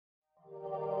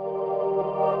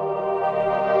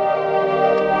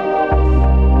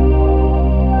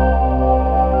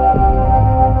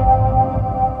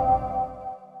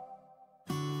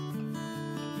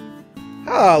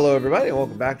everybody, and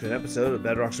welcome back to an episode of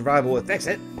Bedrock Survival with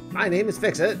Fixxitt. My name is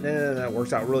Fixxitt, and that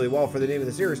works out really well for the name of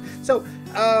the series. So,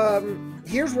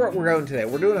 here's where we're going today.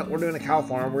 We're doing a cow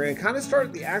farm. We're going to kind of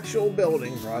start the actual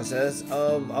building process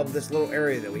of this little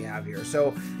area that we have here.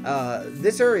 So,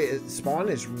 this area, spawn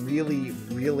is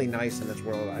really nice in this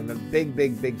world. I'm a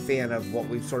big fan of what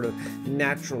we've sort of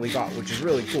naturally got, which is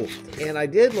really cool. And I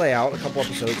did lay out a couple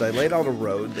episodes. I laid out a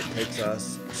road that takes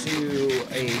us to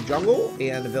a jungle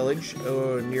and a village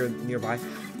nearby.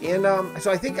 And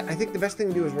so I think the best thing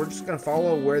to do is we're just going to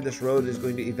follow where this road is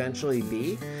going to eventually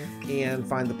be and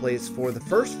find the place for the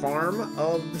first farm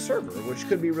of the server, which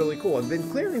could be really cool. I've been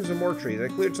clearing some more trees. I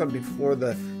cleared some before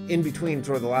in between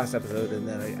sort of the last episode, and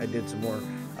then I did some more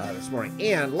this morning.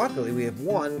 And luckily we have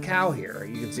one cow here.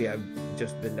 You can see I've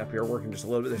just been up here working just a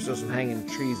little bit. There's still some hanging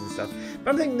trees and stuff,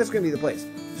 but I'm thinking this is going to be the place.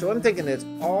 So what I'm thinking is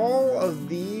all of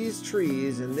these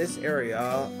trees in this area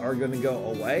are going to go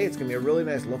away. It's going to be a really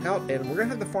nice lookout, and we're going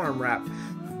to have the farm wrap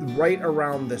right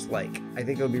around this lake. I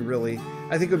think it would be really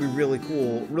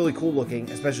cool looking,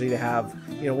 especially to have,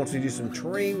 you know, once we do some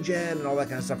terrain gen and all that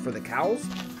kind of stuff for the cows.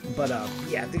 But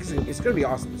yeah, I think it's going to be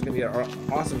awesome. It's going to be an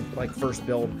awesome first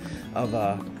build of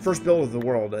the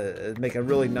world. Make a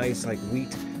really nice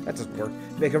wheat. That doesn't work.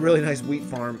 Make a really nice wheat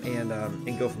farm and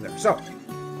go from there. So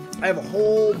I have a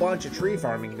whole bunch of tree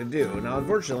farming to do. Now,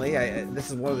 unfortunately,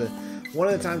 this is one of the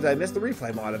times I missed the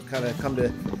replay mod. I've kind of come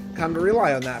to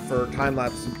rely on that for time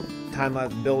lapse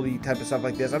buildy type of stuff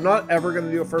like this. I'm not ever going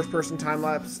to do a first person time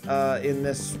lapse in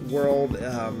this world.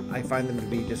 I find them to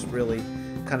be just really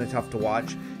kind of tough to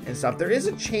watch and stuff. There is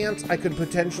a chance I could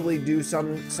potentially do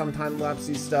some time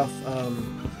lapsey stuff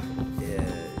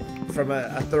from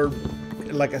a third,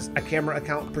 like a camera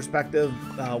account perspective,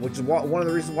 which is one of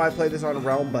the reasons why I play this on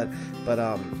Realm, but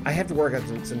I have to work out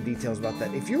some details about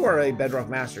that. If you are a Bedrock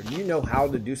master, do you know how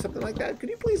to do something like that? Could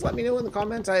you please let me know in the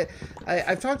comments?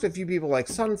 I've talked to a few people like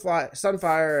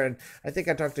Sunfire, and I think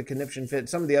I talked to Conniption Fit,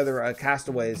 some of the other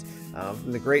castaways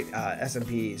from the great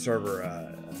SMP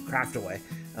server, Craftaway,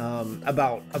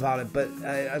 about it, but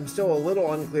I'm still a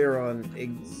little unclear on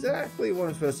exactly what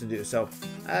I'm supposed to do. So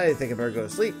I think I better go to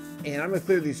sleep, and I'm gonna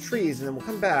clear these trees, and then we'll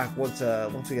come back once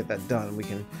we get that done, and we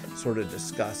can sort of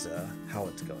discuss how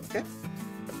it's going. Okay.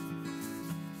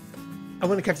 I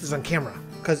want to catch this on camera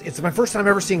because it's my first time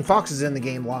ever seeing foxes in the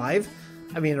game live.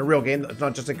 I mean, in a real game. It's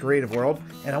not just a creative world,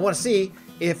 and I want to see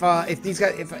if these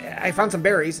guys. If I found some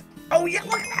berries. Oh yeah,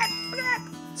 look at that! Look at that!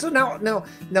 So now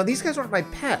these guys aren't my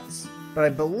pets, but I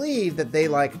believe that they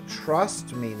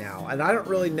trust me now, and I don't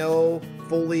really know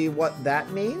fully what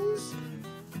that means,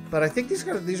 but I think these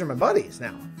are my buddies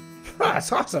now.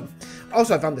 That's awesome.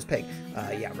 Also, I found this pig.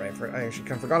 Yeah, right. I actually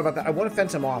kind of forgot about that. I want to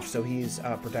fence him off so he's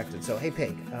protected. So hey,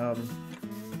 pig.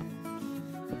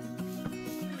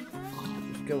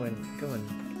 Just go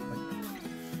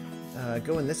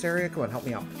in this area. Come on, help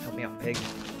me out, pig.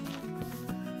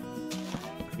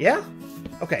 Yeah.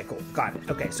 Okay, cool. Got it.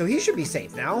 Okay, so he should be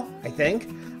safe now, I think.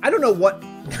 I don't know what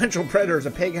natural predators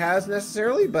a pig has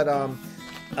necessarily, but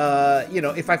you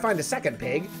know, if I find a second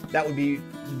pig, that would be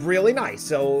really nice.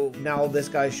 So now this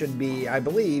guy should be, I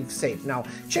believe, safe. Now,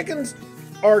 chickens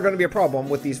are going to be a problem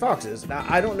with these foxes. Now,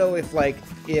 I don't know if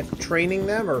training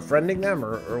them or friending them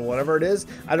or whatever it is,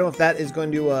 I don't know if that is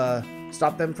going to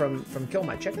stop them from killing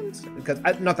my chickens, because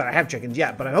not that I have chickens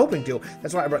yet, but I'm hoping to.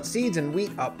 That's why I brought seeds and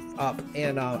wheat up,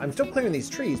 and I'm still clearing these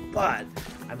trees, but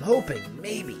I'm hoping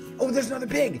maybe. Oh, there's another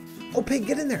pig. Oh, pig,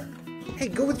 get in there. Hey,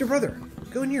 go with your brother.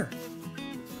 Go in here.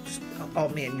 Oh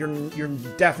man, you're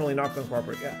definitely not going to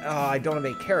cooperate. I don't have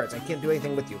any carrots. I can't do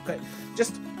anything with you.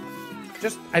 Just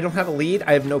I don't have a lead.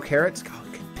 I have no carrots. Oh,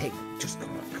 pig, just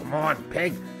come on,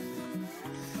 pig.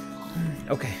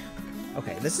 Okay,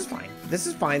 this is fine. This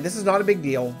is not a big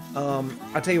deal.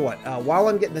 I'll tell you what. While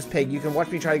I'm getting this pig, you can watch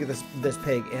me try to get this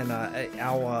pig, and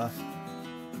I'll.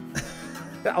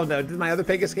 Oh no! Did my other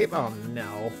pig escape? Oh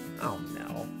no! Oh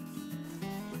no!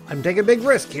 I'm taking a big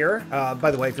risk here.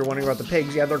 By the way, if you're wondering about the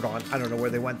pigs, yeah, they're gone. I don't know where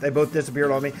they went. They both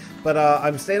disappeared on me. But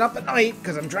I'm staying up at night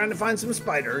because I'm trying to find some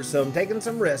spiders. So I'm taking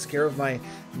some risk here with my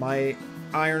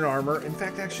iron armor. In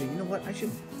fact, actually, you know what? You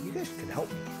guys could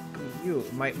help me.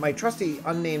 My trusty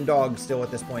unnamed dog still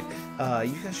at this point.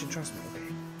 You guys should trust me. Okay.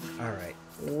 All right.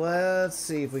 Let's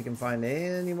see if we can find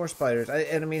any more spiders.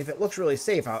 And I mean, if it looks really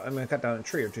safe, I'm going to cut down a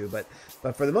tree or two. But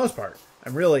for the most part,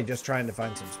 I'm really just trying to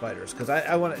find some spiders, because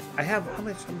I want to. I have how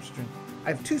much string? I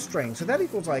have 2 strings, so that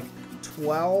equals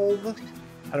 12.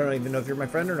 I don't even know if you're my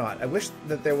friend or not. I wish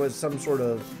that there was some sort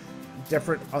of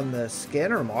different on the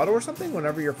skin or model or something.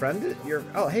 Whenever your friend,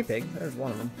 oh hey pig, there's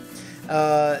one of them.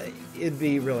 it'd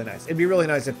be really nice. It'd be really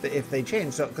nice if they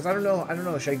change. So, because I don't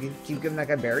know. Should I keep giving that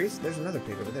guy berries? There's another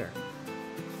pig over there.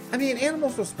 I mean,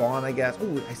 animals will spawn, I guess.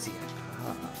 Oh, I see it.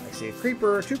 I see a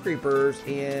creeper, 2 creepers,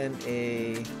 and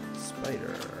a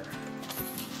spider.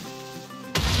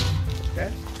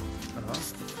 Okay.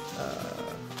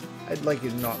 I'd like you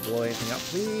to not blow anything up,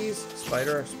 please.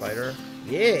 Spider, spider.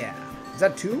 Yeah. Is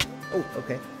that 2? Oh,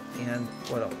 okay. And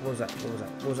what else? What was that?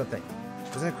 What was that thing?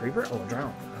 Was that a creeper? Oh, a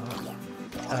drown.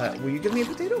 Oh. Will you give me a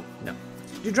potato? No.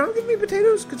 Did drown give me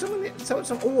potatoes? Could someone sell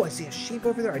some? Oh, I see a sheep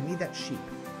over there. I need that sheep.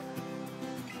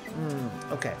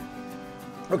 Okay.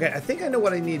 Okay, I think I know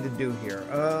what I need to do here.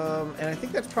 And I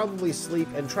think that's probably sleep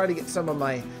and try to get some of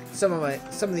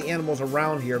the animals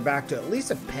around here back to at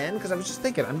least a pen, because I was just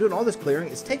thinking, I'm doing all this clearing.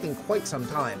 It's taking quite some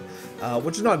time,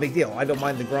 which is not a big deal. I don't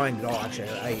mind the grind at all, actually.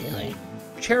 I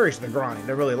cherish the grind.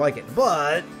 I really like it.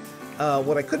 But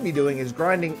what I could be doing is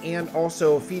grinding and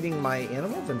also feeding my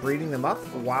animals and breeding them up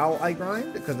while I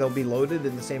grind, because they'll be loaded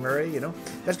in the same area, you know.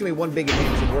 That's going to be one big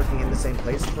advantage of working in the same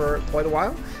place for quite a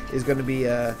while, is going to be,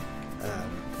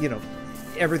 you know,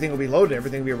 everything will be loaded,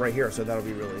 everything will be right here, so that'll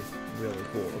be really, really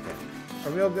cool. Okay.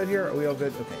 Are we all good here? Are we all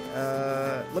good?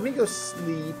 Okay. Let me go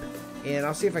sleep, and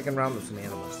I'll see if I can round up some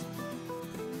animals.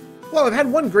 Well, I've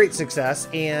had one great success,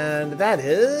 and that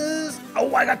is...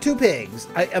 Oh, I got 2 pigs!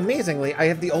 Amazingly, I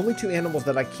have the only 2 animals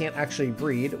that I can't actually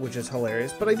breed, which is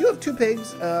hilarious. But I do have 2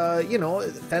 pigs, you know,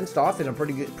 fenced off in a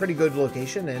pretty good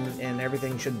location, and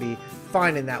everything should be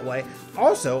fine in that way.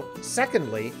 Also,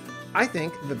 secondly, I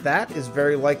think that is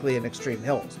very likely in Extreme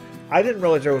Hills. I didn't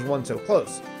realize there was one so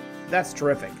close. That's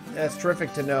terrific. That's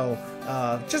terrific to know,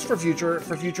 just for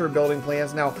future building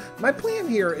plans. Now, my plan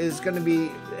here is going to be,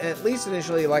 at least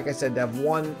initially, like I said, to have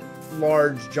one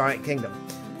large giant kingdom.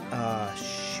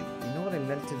 Shoot, you know what I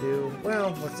meant to do?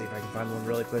 Well, let's see if I can find one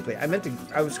really quickly. I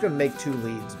was going to make 2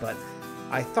 leads, but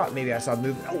I thought maybe I saw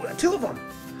movement. Oh, 2 of them!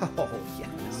 Oh,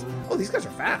 yes. Oh, these guys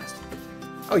are fast.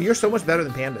 Oh, you're so much better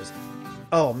than pandas.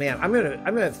 Oh man, I'm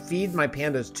gonna feed my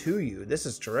pandas to you. This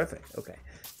is terrific. Okay,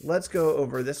 let's go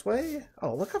over this way.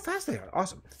 Oh, look how fast they are.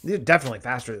 Awesome. They're definitely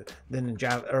faster than in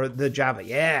Java, or the Java.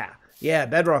 Yeah,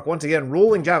 Bedrock once again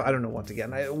ruling Java. I don't know once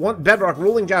again. I want Bedrock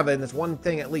ruling Java in this one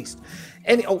thing at least.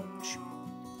 Oh, shoot.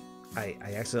 I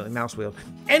accidentally mouse wheeled.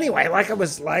 Anyway, like I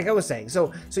was saying.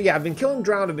 So yeah, I've been killing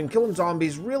drowned. I've been killing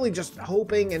zombies. Really just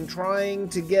hoping and trying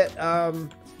to get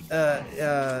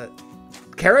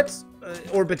carrots.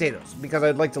 Or potatoes, because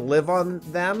I'd like to live on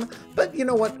them. But you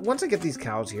know what? Once I get these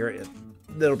cows here,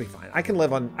 it'll be fine. I can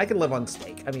live on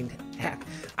steak. I mean, heck,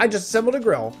 I just assembled a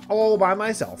grill all by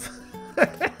myself.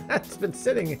 It's been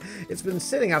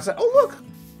sitting outside. Oh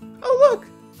look!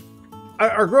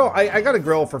 Our grill. I got a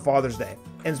grill for Father's Day,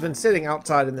 and it's been sitting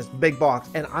outside in this big box.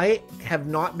 And I have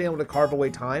not been able to carve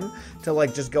away time to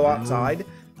like just go outside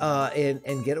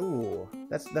and get. Ooh,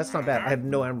 that's not bad. I have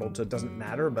no emerald, so it doesn't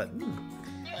matter. But.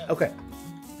 Okay.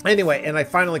 Anyway, and I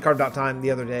finally carved out time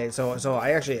the other day, so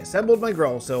I actually assembled my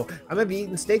grill. So I'm gonna be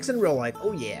eating steaks in real life.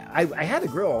 Oh yeah, I had a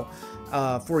grill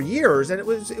for years, and it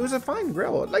was a fine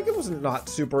grill. Like, it wasn't not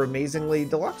super amazingly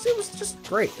deluxe. It was just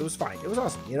great. It was fine. It was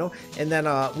awesome, you know. And then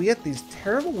we had these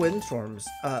terrible windstorms,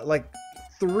 like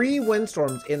 3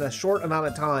 windstorms in a short amount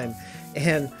of time,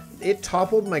 and it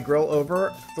toppled my grill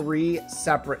over 3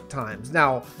 separate times.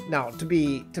 Now to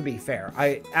be fair,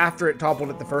 after it toppled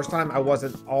it the first time, I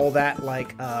wasn't all that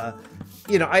like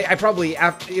you know, I probably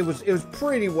after it was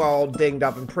pretty well dinged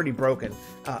up and pretty broken.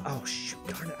 Oh shoot,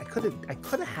 darn it! I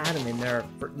could have had him in there.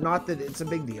 Not that it's a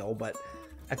big deal, but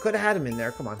I could have had him in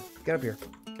there. Come on, get up here,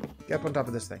 get up on top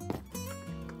of this thing.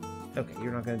 Okay,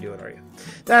 you're not going to do it, are you?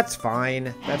 That's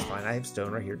fine. That's fine. I have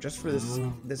stone right here just for this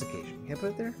occasion. Can I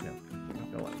put it there?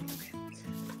 No.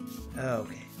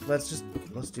 Okay. Let's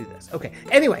do this. Okay.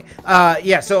 Anyway,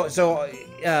 yeah. So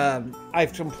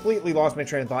I've completely lost my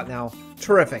train of thought now.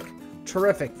 Terrific,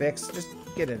 Fix. Just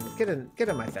get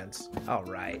in my fence. All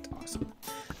right. Awesome.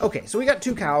 Okay. So we got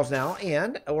 2 cows now,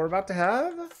 and we're about to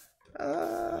have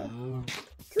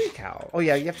 3 cows. Oh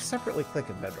yeah, you have to separately click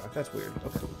in Bedrock. That's weird.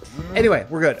 Okay. Anyway,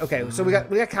 we're good. Okay, so we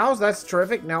got cows. That's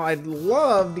terrific. Now I'd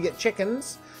love to get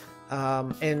chickens,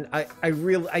 and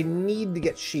I need to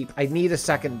get sheep. I need a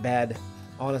second bed.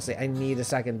 Honestly, I need a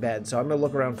second bed. So I'm gonna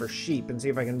look around for sheep and see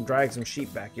if I can drag some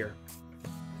sheep back here.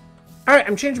 All right,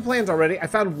 I'm changing plans already. I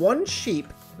found 1 sheep,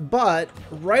 but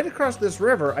right across this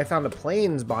river, I found a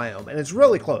plains biome, and it's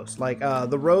really close. Like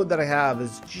the road that I have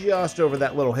is just over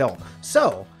that little hill.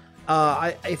 So.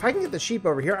 If I can get the sheep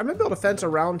over here, I'm gonna build a fence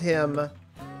around him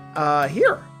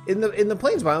here. in the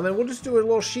plains biome, and we'll just do a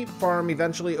little sheep farm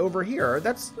eventually over here.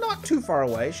 That's not too far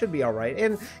away. Should be all right.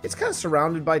 And it's kind of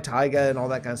surrounded by taiga and all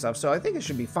that kind of stuff, so I think it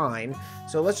should be fine.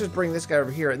 So let's just bring this guy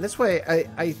over here, and this way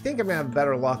I think I'm gonna have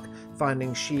better luck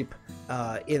finding sheep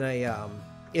in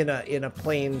a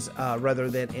plains rather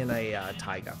than in a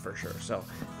taiga for sure. So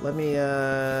let me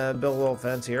build a little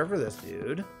fence here for this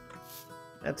dude.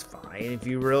 That's fine. If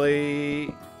you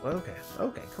really, well,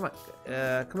 okay, come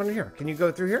on in here. Can you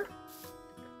go through here?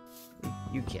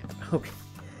 You can't. Okay,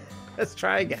 let's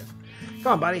try again.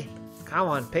 Come on, buddy. Come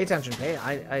on, pay attention.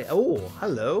 Oh,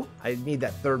 hello. I need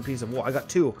that third piece of wool. I got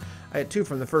two. I had two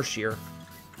from the first year.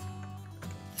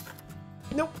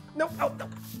 Nope. Oh,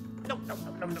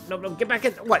 no. Get back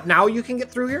in. What? Now you can get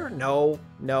through here? No.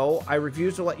 I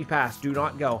refuse to let you pass. Do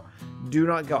not go. Do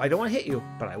not go. I don't want to hit you,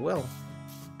 but I will.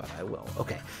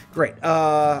 Okay, great. Can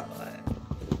I?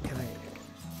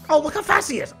 Oh, look how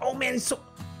fast he is. Oh man,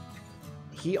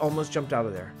 he almost jumped out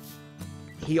of there.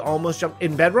 He almost jumped.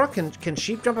 In Bedrock, can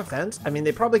sheep jump a fence? I mean,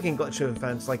 they probably can glitch a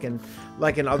fence like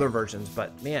in other versions,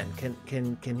 but man,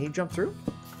 can he jump through?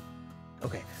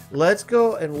 Okay, let's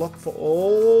go and look for.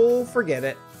 Oh, forget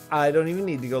it. I don't even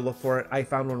need to go look for it. I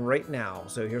found one right now.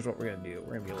 So here's what we're gonna do.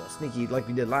 We're gonna be a little sneaky like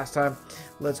we did last time.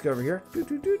 Let's go over here.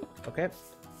 Okay.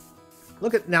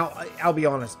 Look at now. I'll be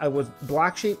honest. I was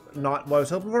black sheep, not what I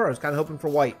was hoping for. I was kind of hoping for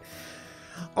white,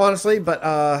 honestly. But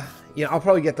you know, I'll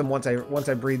probably get them once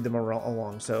I breed them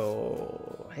along.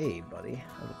 So hey, buddy,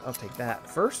 I'll take that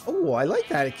first. Oh, I like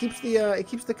that. It keeps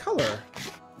the color.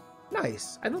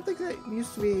 Nice. I don't think that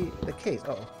used to be the case.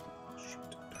 Oh,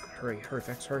 shoot! Hurry,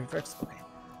 fix. Okay.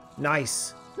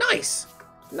 Nice.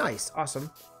 Awesome.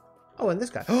 Oh, and this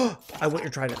guy. Oh, I want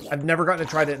your trident. I've never gotten a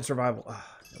trident in survival. Oh,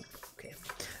 nope. Okay.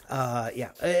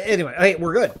 Yeah. Anyway, hey,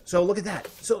 we're good. So look at that.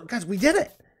 So guys, we did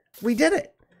it.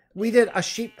 We did a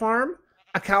sheep farm,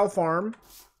 a cow farm.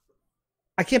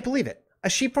 I can't believe it. A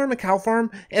sheep farm, a cow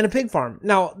farm, and a pig farm.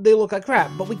 Now they look like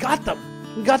crap, but we got them.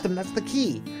 That's the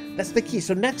key.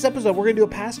 So next episode, we're gonna do a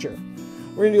pasture.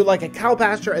 We're gonna do like a cow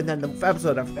pasture, and then the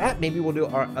episode after that, maybe we'll do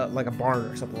like a barn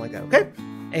or something like that. Okay.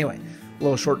 Anyway, a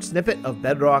little short snippet of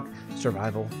Bedrock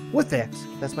Survival with Fix.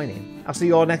 That's my name. I'll see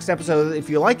you all next episode. If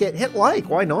you like it, hit like.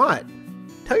 Why not?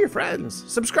 Tell your friends.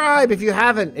 Subscribe if you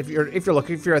haven't. If you're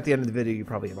at the end of the video, you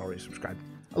probably have already subscribed.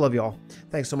 I love you all.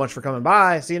 Thanks so much for coming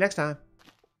by. See you next time.